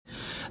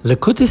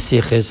Likutei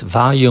Sichos,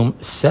 volume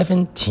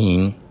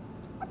 17,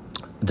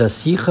 the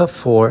Sicha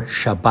for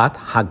Shabbat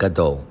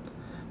HaGadol.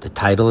 The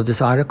title of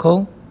this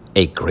article,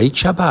 A Great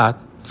Shabbat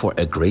for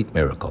a Great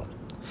Miracle.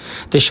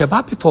 The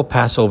Shabbat before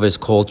Passover is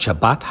called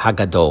Shabbat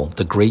HaGadol,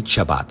 the Great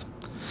Shabbat.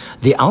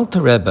 The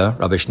Alter Rebbe,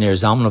 Rabbi Shneur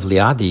Zalman of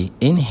Liadi,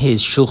 in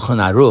his Shulchan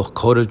Aruch,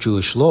 Code of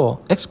Jewish Law,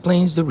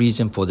 explains the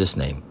reason for this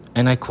name,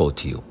 and I quote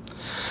to you.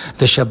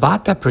 The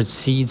Shabbat that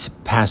precedes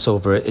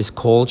Passover is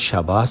called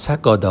Shabbat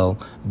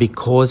HaGadol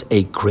because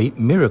a great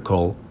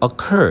miracle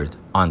occurred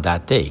on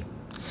that day.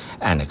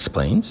 And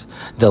explains,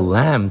 the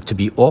lamb to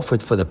be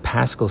offered for the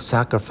paschal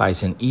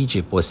sacrifice in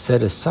Egypt was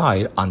set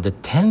aside on the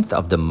 10th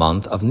of the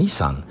month of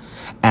Nisan.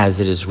 As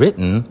it is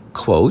written,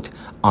 quote,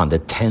 on the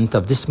 10th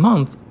of this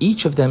month,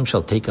 each of them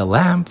shall take a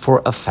lamb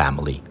for a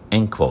family,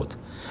 end quote.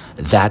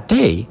 That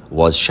day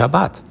was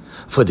Shabbat,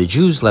 for the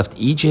Jews left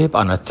Egypt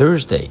on a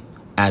Thursday,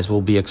 as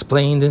will be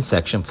explained in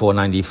section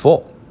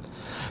 494.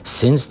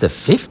 Since the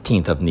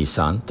 15th of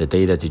Nisan, the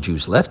day that the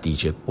Jews left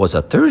Egypt, was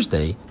a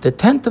Thursday, the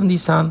 10th of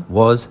Nisan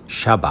was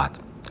Shabbat.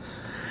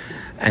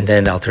 And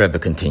then Alter Rebbe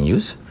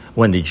continues,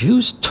 when the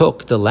Jews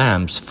took the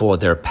lambs for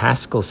their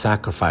paschal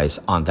sacrifice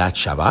on that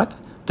Shabbat,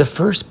 the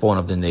firstborn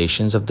of the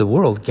nations of the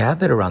world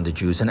gathered around the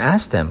Jews and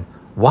asked them,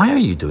 why are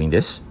you doing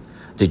this?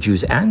 The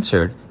Jews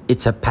answered,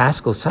 it's a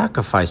paschal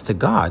sacrifice to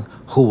God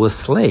who will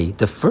slay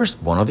the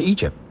firstborn of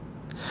Egypt.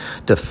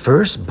 The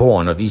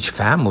firstborn of each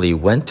family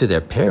went to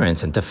their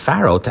parents and to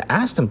Pharaoh to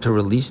ask them to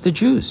release the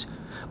Jews,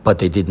 but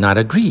they did not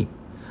agree.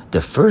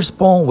 The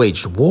firstborn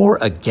waged war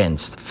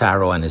against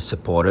Pharaoh and his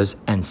supporters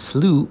and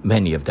slew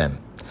many of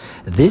them.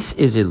 This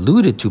is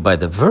alluded to by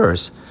the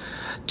verse,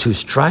 to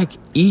strike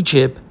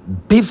Egypt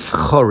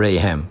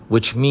bivchorehem,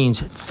 which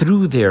means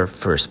through their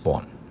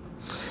firstborn.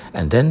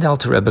 And then the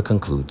Alter Rebbe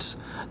concludes,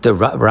 the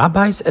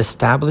rabbis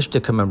established the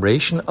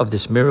commemoration of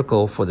this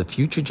miracle for the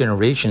future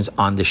generations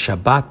on the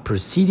Shabbat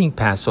preceding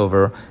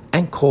Passover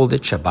and called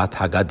it Shabbat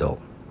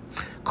HaGadol.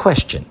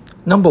 Question.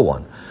 Number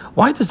one,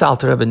 why does the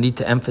Alter Rebbe need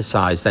to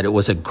emphasize that it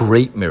was a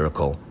great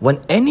miracle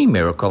when any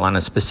miracle on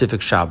a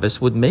specific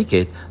Shabbos would make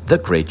it the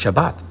Great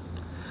Shabbat?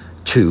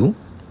 Two,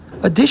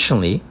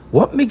 additionally,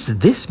 what makes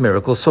this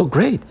miracle so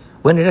great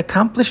when it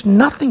accomplished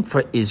nothing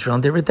for Israel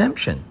and their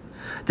redemption?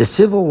 The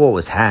civil war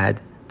was had,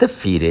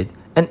 defeated,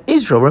 and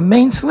Israel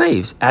remained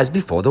slaves as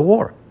before the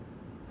war.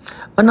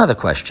 Another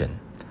question.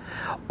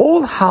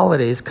 All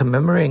holidays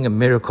commemorating a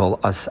miracle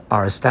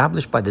are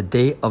established by the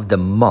day of the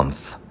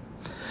month.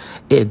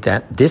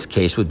 This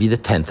case would be the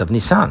 10th of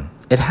Nisan.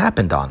 It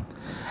happened on.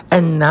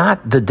 And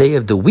not the day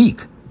of the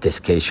week, this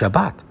case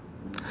Shabbat.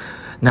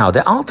 Now,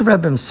 the Alter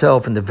Rebbe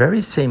himself in the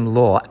very same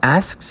law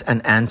asks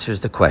and answers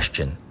the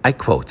question. I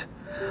quote,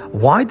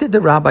 why did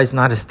the rabbis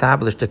not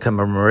establish the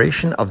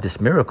commemoration of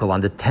this miracle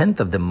on the 10th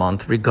of the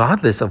month,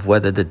 regardless of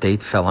whether the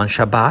date fell on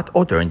Shabbat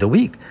or during the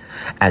week,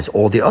 as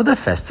all the other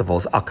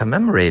festivals are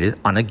commemorated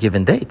on a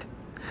given date?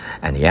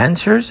 And he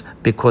answers,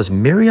 because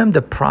Miriam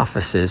the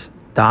prophetess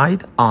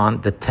died on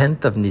the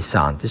 10th of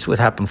Nisan. This would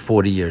happen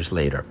 40 years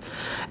later.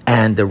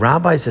 And the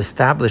rabbis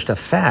established a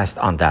fast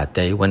on that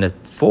day when it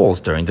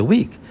falls during the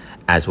week,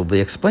 as will be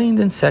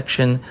explained in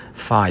section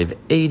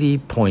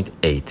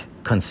 580.8.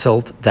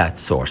 Consult that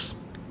source.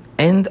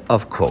 End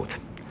of quote.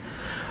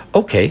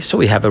 Okay, so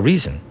we have a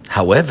reason.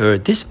 However,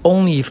 this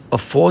only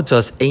affords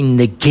us a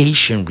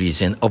negation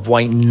reason of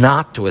why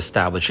not to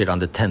establish it on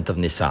the 10th of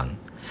Nisan.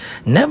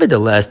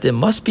 Nevertheless, there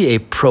must be a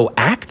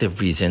proactive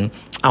reason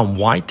on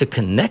why to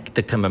connect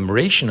the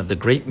commemoration of the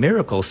great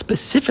miracle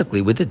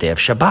specifically with the day of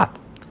Shabbat.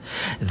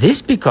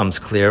 This becomes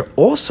clear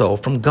also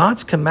from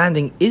God's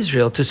commanding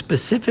Israel to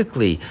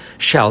specifically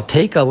shall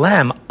take a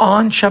lamb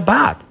on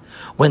Shabbat,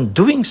 when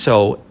doing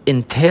so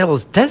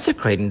entails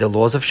desecrating the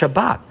laws of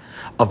Shabbat,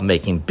 of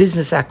making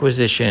business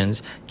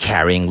acquisitions,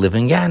 carrying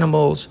living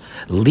animals,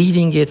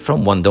 leading it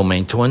from one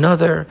domain to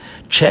another,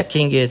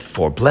 checking it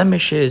for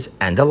blemishes,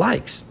 and the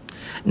likes.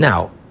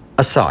 Now,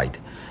 aside,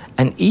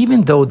 and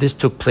even though this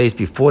took place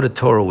before the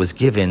Torah was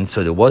given,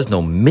 so there was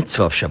no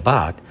mitzvah of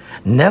Shabbat,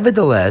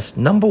 nevertheless,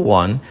 number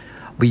one,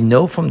 we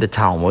know from the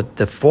Talmud,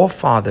 the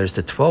forefathers,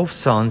 the 12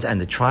 sons, and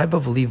the tribe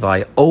of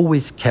Levi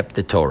always kept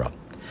the Torah.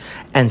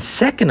 And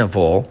second of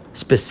all,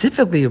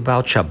 specifically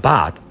about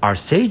Shabbat, our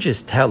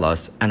sages tell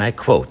us, and I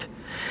quote,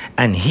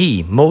 and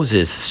he,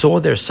 Moses, saw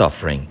their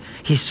suffering.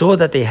 He saw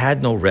that they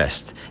had no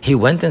rest. He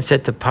went and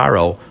said to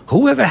Pharaoh,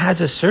 whoever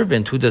has a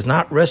servant who does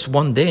not rest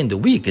one day in the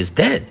week is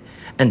dead.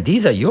 And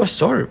these are your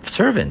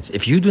servants.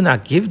 If you do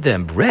not give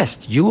them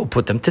rest, you will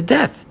put them to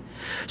death.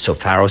 So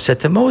Pharaoh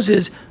said to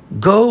Moses,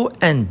 go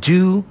and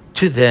do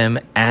to them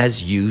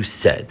as you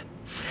said.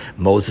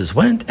 Moses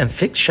went and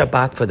fixed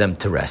Shabbat for them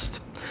to rest.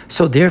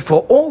 So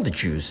therefore, all the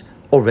Jews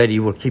already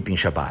were keeping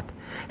Shabbat.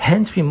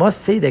 Hence, we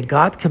must say that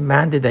God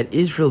commanded that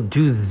Israel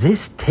do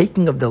this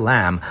taking of the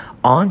lamb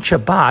on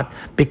Shabbat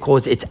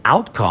because its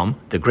outcome,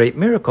 the great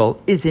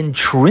miracle, is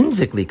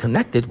intrinsically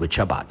connected with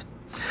Shabbat.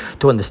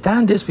 To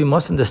understand this, we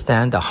must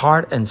understand the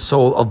heart and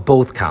soul of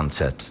both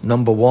concepts.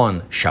 Number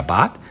one,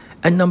 Shabbat,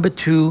 And number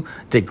 2,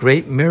 the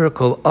great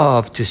miracle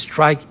of to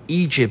strike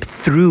Egypt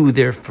through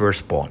their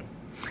firstborn.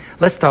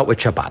 Let's start with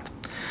Shabbat.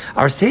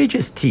 Our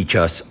sages teach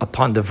us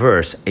upon the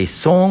verse a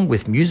song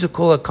with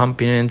musical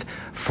accompaniment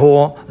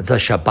for the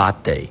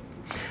Shabbat day.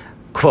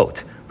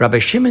 Quote, Rabbi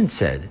Shimon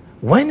said,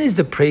 when is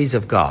the praise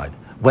of God?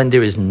 When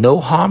there is no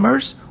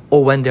harmers,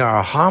 or when there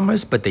are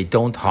harmers but they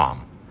don't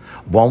harm?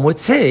 One would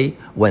say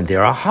when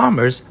there are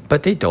harmers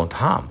but they don't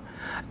harm.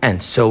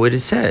 And so it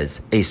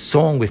says, a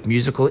song with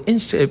musical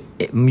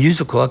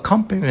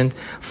accompaniment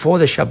for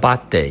the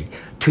Shabbat day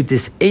to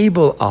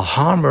disable a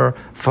harmer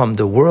from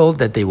the world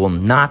that they will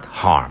not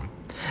harm.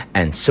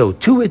 And so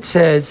too it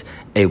says,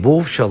 a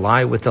wolf shall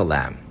lie with the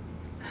lamb.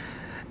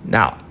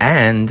 Now,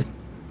 and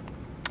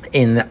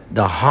in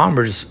the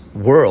harmer's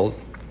world,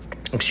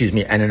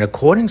 and in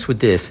accordance with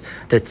this,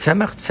 the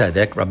Tzemach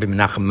Tzedek, Rabbi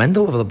Menachem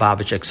Mendel of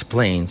Lubavitch,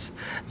 explains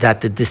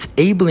that the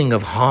disabling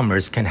of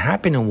harmers can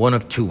happen in one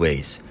of two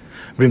ways.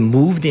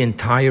 Remove the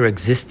entire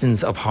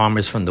existence of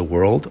harmers from the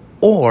world,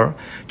 or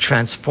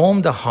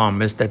transform the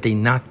harmers that they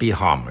not be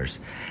harmers.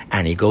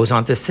 And he goes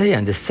on to say,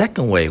 and the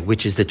second way,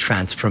 which is the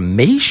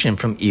transformation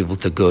from evil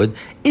to good,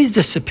 is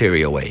the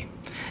superior way.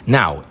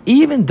 Now,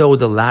 even though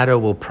the latter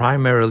will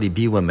primarily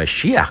be when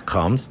Mashiach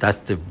comes,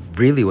 that's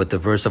really what the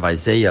verse of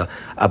Isaiah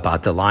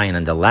about the lion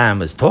and the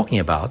lamb is talking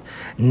about,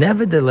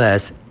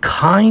 nevertheless,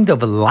 kind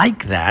of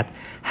like that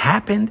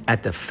happened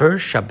at the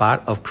first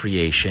Shabbat of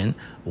creation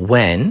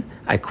when,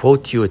 I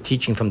quote to you a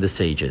teaching from the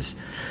sages,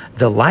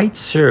 the light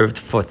served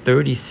for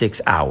 36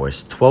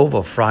 hours, 12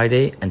 of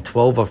Friday and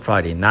 12 of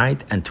Friday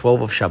night and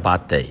 12 of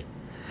Shabbat day.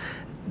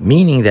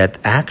 Meaning that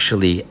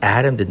actually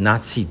Adam did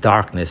not see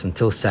darkness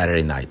until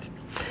Saturday night.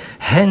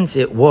 Hence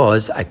it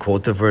was, I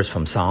quote the verse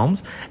from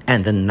Psalms,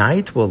 and the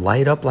night will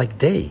light up like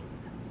day,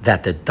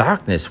 that the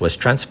darkness was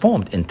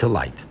transformed into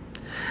light.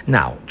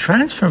 Now,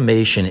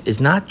 transformation is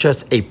not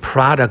just a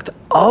product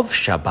of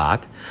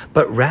Shabbat,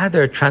 but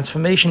rather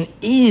transformation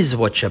is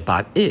what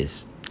Shabbat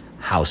is.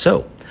 How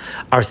so?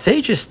 Our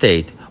sages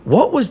state,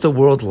 what was the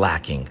world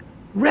lacking?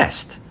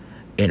 Rest,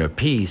 inner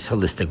peace,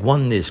 holistic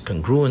oneness,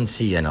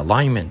 congruency, and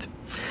alignment.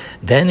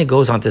 Then it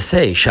goes on to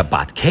say,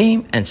 Shabbat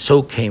came, and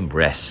so came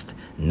rest.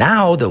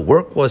 Now the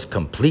work was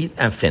complete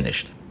and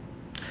finished.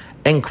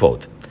 End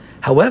quote.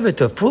 However,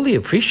 to fully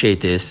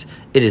appreciate this,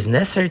 it is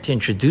necessary to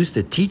introduce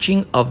the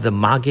teaching of the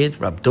Maggid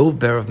Rab Dov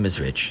Ber of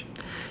Mizrich.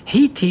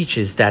 He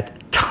teaches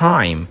that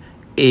time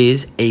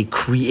is a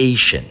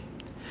creation.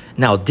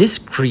 Now, this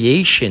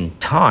creation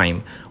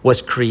time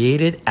was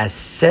created as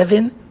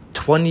 7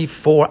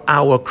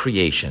 24-hour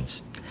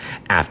creations,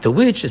 after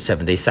which the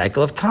 7-day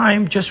cycle of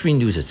time just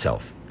renews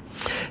itself.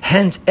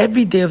 Hence,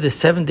 every day of the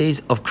 7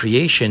 days of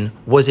creation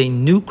was a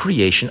new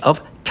creation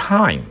of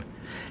time.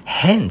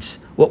 Hence,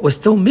 what was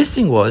still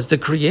missing was the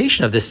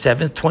creation of the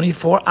 7th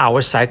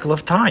 24-hour cycle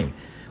of time.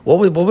 What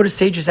were the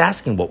sages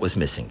asking what was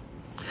missing?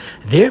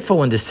 Therefore,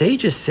 when the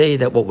sages say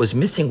that what was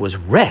missing was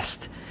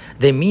rest,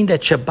 they mean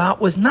that Shabbat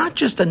was not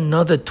just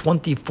another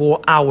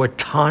 24-hour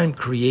time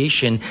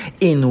creation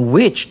in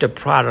which the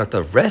product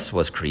of rest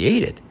was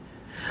created,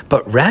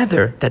 but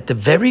rather that the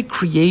very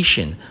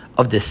creation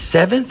of the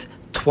 7th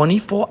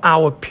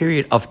 24-hour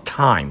period of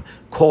time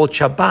called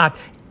Shabbat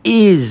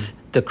is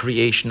the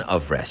creation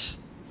of rest.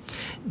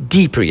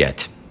 Deeper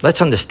yet,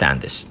 let's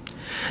understand this.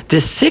 The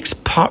 6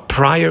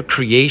 prior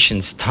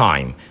creations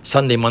time,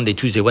 Sunday, Monday,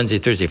 Tuesday, Wednesday,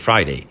 Thursday,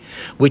 Friday,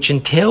 which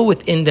entail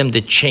within them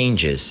the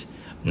changes.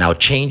 Now,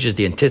 change is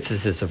the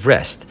antithesis of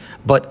rest,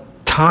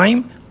 but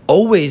time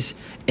always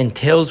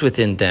entails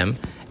within them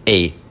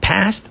a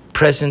past,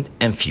 present,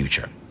 and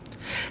future.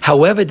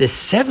 However, the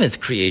 7th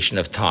creation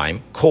of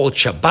time, called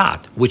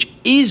Shabbat, which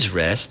is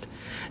rest,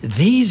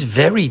 these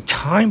very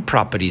time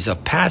properties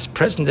of past,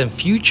 present, and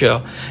future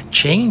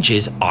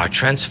changes are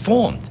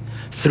transformed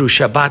through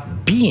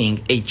Shabbat being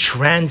a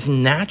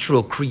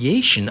transnatural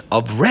creation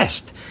of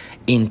rest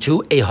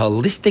into a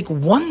holistic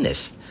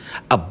oneness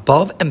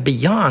above and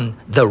beyond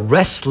the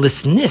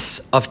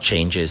restlessness of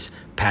changes,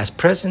 past,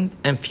 present,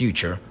 and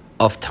future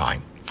of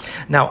time.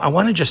 Now, I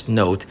want to just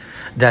note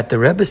that the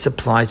Rebbe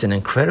supplies an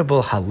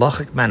incredible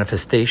halachic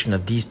manifestation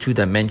of these 2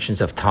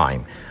 dimensions of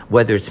time,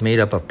 whether it's made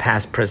up of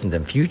past, present,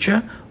 and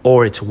future,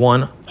 or it's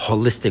one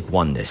holistic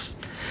oneness.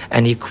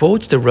 And he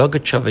quotes the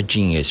Rogatchover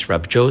genius,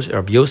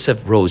 Rabbi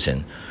Yosef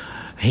Rosen.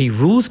 He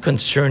rules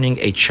concerning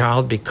a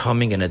child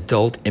becoming an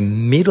adult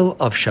in middle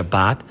of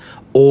Shabbat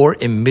or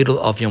in middle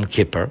of Yom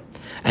Kippur.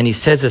 And he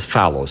says as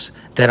follows,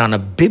 that on a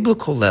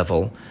biblical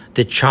level,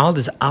 the child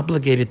is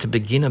obligated to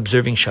begin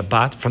observing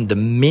Shabbat from the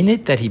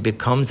minute that he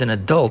becomes an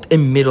adult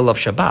in middle of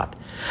Shabbat,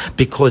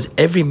 because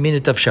every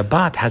minute of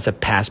Shabbat has a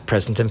past,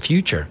 present, and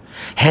future.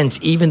 Hence,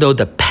 even though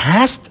the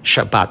past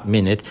Shabbat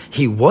minute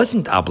he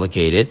wasn't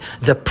obligated,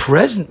 the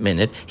present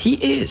minute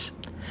he is.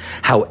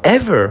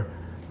 However,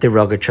 the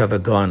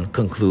Rogatchover Gon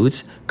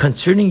concludes,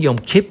 concerning Yom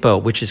Kippur,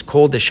 which is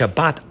called the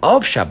Shabbat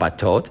of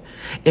Shabbatot,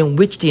 in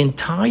which the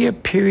entire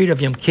period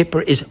of Yom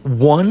Kippur is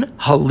one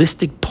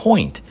holistic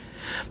point.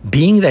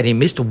 Being that he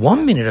missed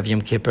 1 minute of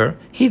Yom Kippur,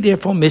 he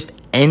therefore missed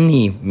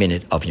any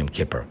minute of Yom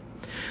Kippur.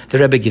 The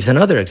Rebbe gives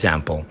another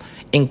example.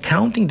 In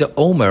counting the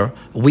Omer,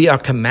 we are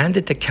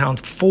commanded to count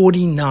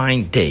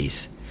 49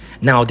 days.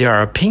 Now, there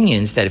are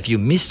opinions that if you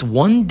missed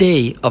one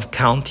day of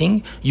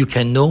counting, you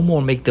can no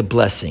more make the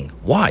blessing.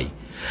 Why?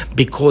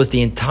 Because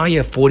the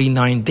entire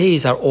 49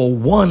 days are all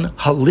one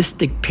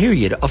holistic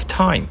period of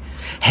time.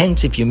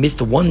 Hence, if you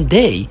missed one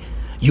day,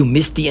 you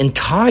missed the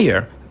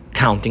entire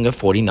counting of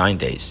 49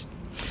 days.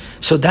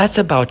 So that's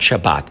about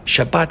Shabbat.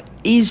 Shabbat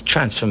is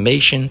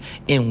transformation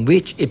in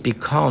which it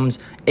becomes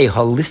a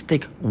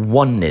holistic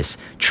oneness,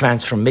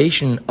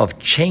 transformation of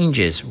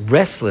changes,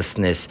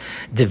 restlessness,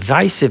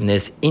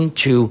 divisiveness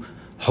into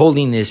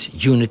holiness,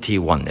 unity,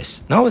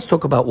 oneness. Now let's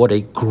talk about what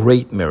a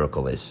great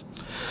miracle is.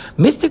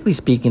 Mystically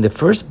speaking, the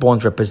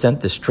firstborns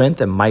represent the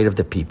strength and might of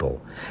the people.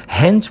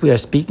 Hence, we are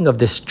speaking of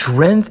the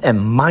strength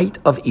and might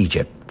of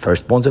Egypt,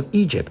 firstborns of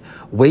Egypt,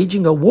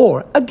 waging a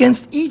war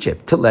against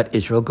Egypt to let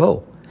Israel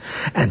go.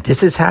 And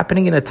this is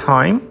happening in a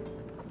time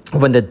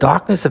when the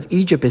darkness of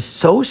Egypt is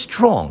so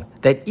strong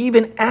that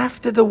even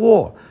after the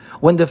war,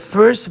 when the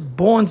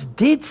firstborns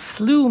did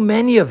slew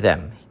many of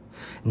them,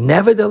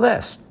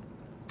 nevertheless,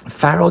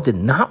 Pharaoh did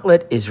not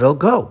let Israel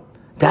go.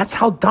 That's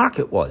how dark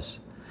it was.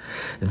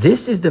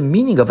 This is the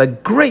meaning of a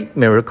great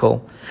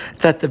miracle,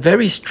 that the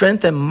very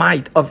strength and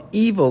might of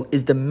evil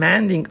is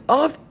demanding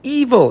of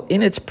evil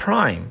in its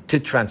prime to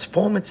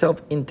transform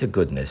itself into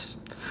goodness.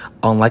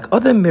 Unlike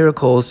other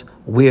miracles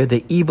where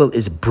the evil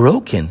is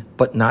broken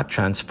but not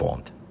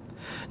transformed.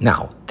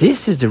 Now,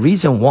 this is the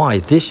reason why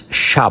this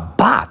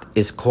Shabbat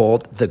is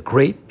called the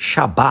Great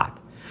Shabbat,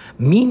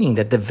 meaning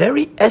that the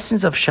very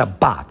essence of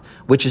Shabbat,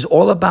 which is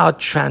all about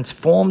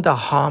transform the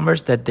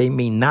harmers that they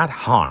may not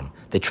harm,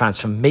 the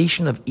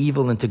transformation of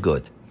evil into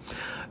good.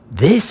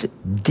 This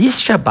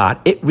Shabbat,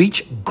 it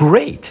reached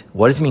great.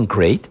 What does it mean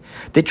great?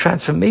 The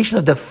transformation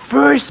of the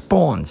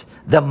firstborns,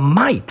 the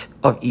might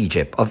of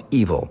Egypt, of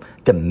evil,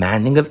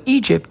 demanding of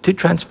Egypt to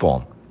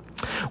transform.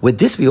 With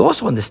this, we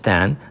also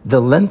understand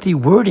the lengthy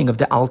wording of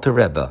the Alter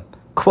Rebbe.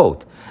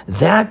 Quote,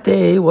 that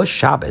day was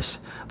Shabbos,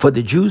 for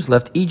the Jews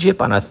left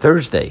Egypt on a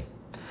Thursday.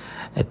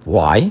 And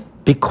why?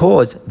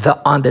 Because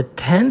on the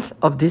 10th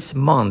of this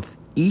month,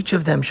 each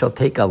of them shall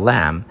take a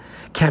lamb,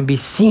 can be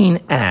seen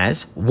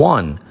as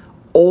one,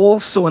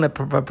 also in a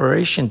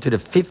preparation to the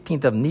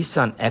 15th of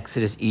Nisan,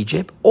 Exodus,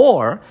 Egypt,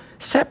 or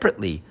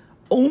separately,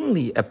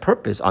 only a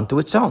purpose unto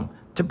its own,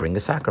 to bring a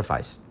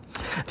sacrifice.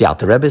 The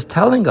Alter Rebbe is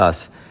telling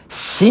us,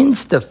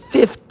 since the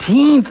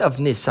 15th of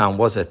Nisan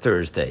was a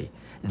Thursday,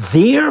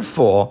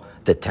 therefore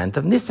the 10th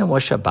of Nisan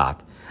was Shabbat,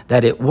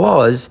 that it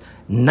was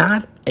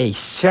not a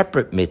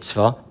separate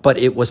mitzvah, but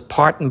it was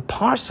part and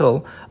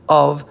parcel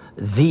of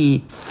the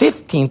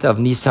 15th of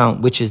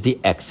Nisan, which is the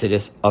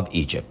Exodus of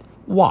Egypt.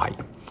 Why?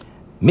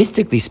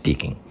 Mystically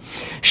speaking,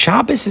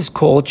 Shabbos is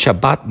called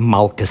Shabbat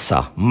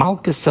Malkasa.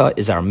 Malkasa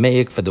is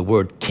Aramaic for the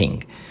word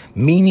king,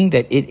 meaning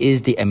that it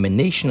is the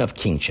emanation of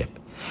kingship,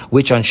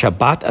 which on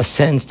Shabbat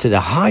ascends to the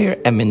higher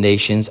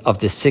emanations of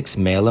the 6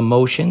 male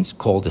emotions,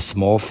 called the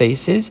small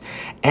faces,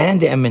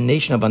 and the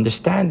emanation of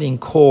understanding,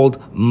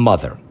 called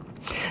mother.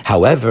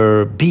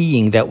 However,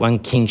 being that when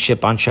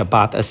kingship on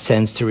Shabbat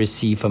ascends to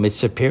receive from its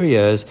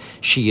superiors,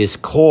 she is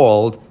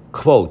called,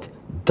 quote,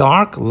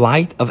 dark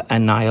light of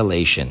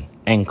annihilation,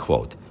 end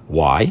quote.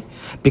 Why?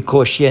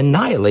 Because she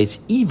annihilates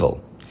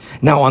evil.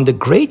 Now, on the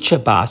great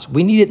Shabbat,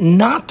 we need it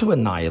not to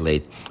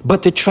annihilate,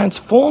 but to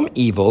transform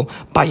evil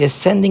by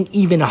ascending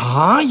even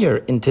higher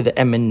into the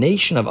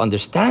emanation of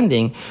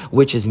understanding,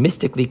 which is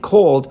mystically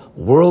called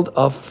world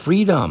of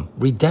freedom,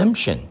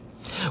 redemption,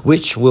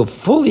 which we'll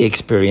fully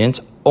experience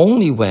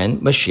only when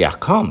Mashiach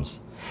comes.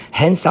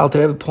 Hence,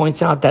 Alter Rebbe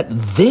points out that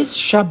this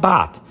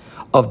Shabbat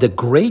of the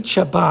Great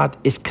Shabbat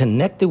is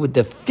connected with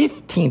the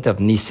 15th of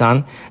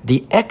Nisan,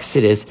 the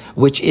Exodus,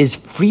 which is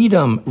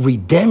freedom,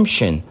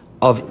 redemption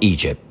of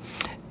Egypt.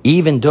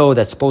 Even though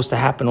that's supposed to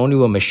happen only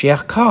when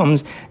Mashiach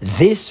comes,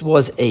 this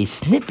was a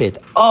snippet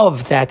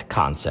of that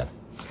concept.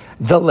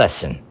 The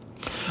lesson.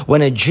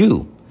 When a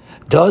Jew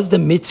does the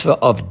mitzvah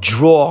of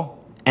draw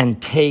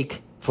and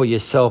take for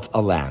yourself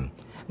a lamb.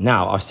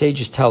 Now, our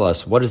sages tell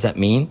us, what does that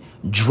mean?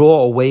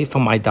 Draw away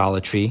from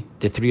idolatry,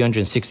 the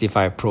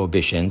 365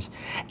 prohibitions,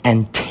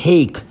 and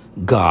take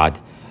God,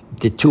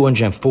 the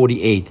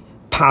 248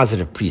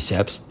 positive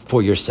precepts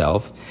for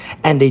yourself.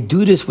 And they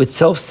do this with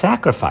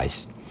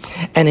self-sacrifice.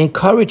 And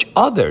encourage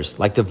others,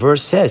 like the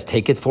verse says,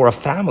 take it for a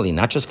family,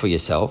 not just for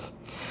yourself.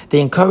 They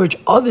encourage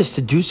others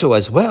to do so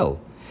as well.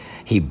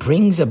 He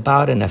brings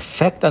about an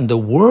effect on the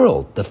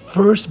world. The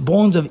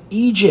firstborns of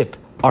Egypt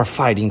are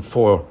fighting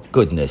for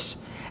goodness,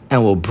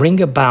 and will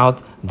bring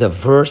about the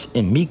verse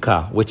in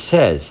Micah, which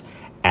says,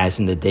 as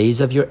in the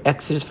days of your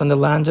exodus from the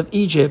land of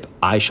Egypt,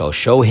 I shall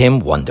show him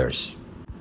wonders.